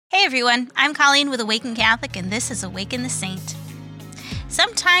Hey everyone, I'm Colleen with Awaken Catholic, and this is Awaken the Saint.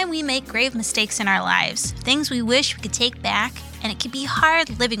 Sometime we make grave mistakes in our lives, things we wish we could take back, and it can be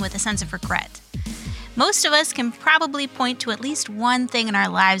hard living with a sense of regret. Most of us can probably point to at least one thing in our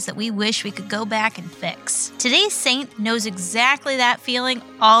lives that we wish we could go back and fix. Today's saint knows exactly that feeling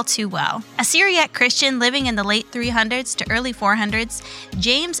all too well. A Syriac Christian living in the late 300s to early 400s,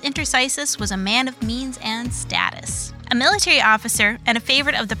 James Intercisus was a man of means and status. A military officer and a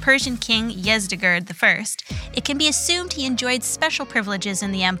favorite of the Persian king Yezdegerd I, it can be assumed he enjoyed special privileges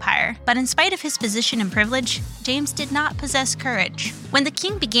in the empire. But in spite of his position and privilege, James did not possess courage. When the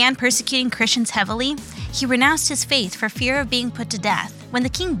king began persecuting Christians heavily, he renounced his faith for fear of being put to death. When the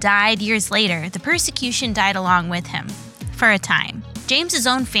king died years later, the persecution died along with him, for a time. James's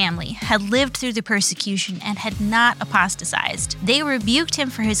own family had lived through the persecution and had not apostatized. They rebuked him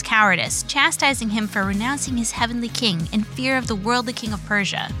for his cowardice, chastising him for renouncing his heavenly king in fear of the worldly king of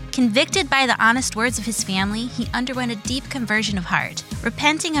Persia. Convicted by the honest words of his family, he underwent a deep conversion of heart.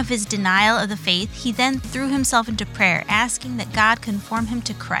 Repenting of his denial of the faith, he then threw himself into prayer, asking that God conform him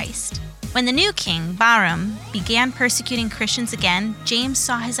to Christ. When the new king, Bahram, began persecuting Christians again, James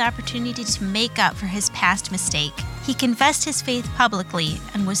saw his opportunity to make up for his past mistake. He confessed his faith publicly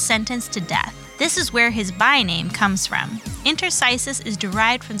and was sentenced to death. This is where his byname comes from. Intercisus is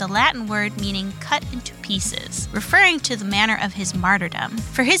derived from the Latin word meaning cut into pieces, referring to the manner of his martyrdom.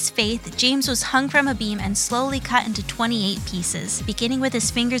 For his faith, James was hung from a beam and slowly cut into 28 pieces, beginning with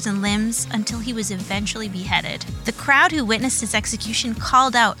his fingers and limbs until he was eventually beheaded. The crowd who witnessed his execution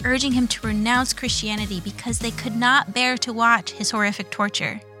called out, urging him to renounce Christianity because they could not bear to watch his horrific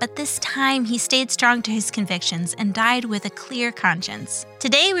torture. But this time, he stayed strong to his convictions and died with a clear conscience.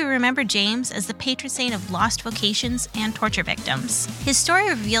 Today, we remember James as the patron saint of lost vocations and torture victims. His story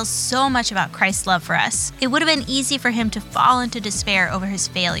reveals so much about Christ's love for us. It would have been easy for him to fall into despair over his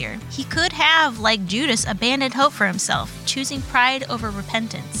failure. He could have, like Judas, abandoned hope for himself, choosing pride over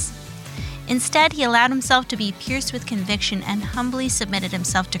repentance. Instead, he allowed himself to be pierced with conviction and humbly submitted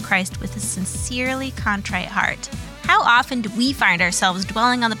himself to Christ with a sincerely contrite heart. How often do we find ourselves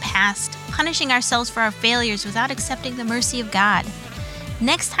dwelling on the past, punishing ourselves for our failures without accepting the mercy of God?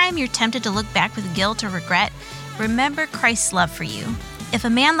 Next time you're tempted to look back with guilt or regret, remember Christ's love for you. If a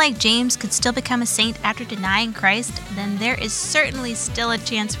man like James could still become a saint after denying Christ, then there is certainly still a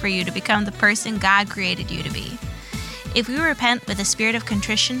chance for you to become the person God created you to be. If we repent with a spirit of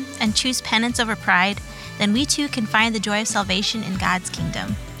contrition and choose penance over pride, then we too can find the joy of salvation in God's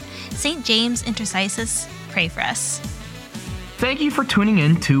kingdom. St. James Intercisus, pray for us. Thank you for tuning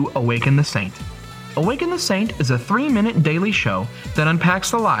in to Awaken the Saint. Awaken the Saint is a 3-minute daily show that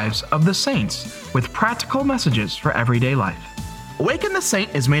unpacks the lives of the saints with practical messages for everyday life. Awaken the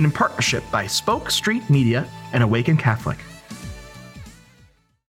Saint is made in partnership by Spoke Street Media and Awaken Catholic.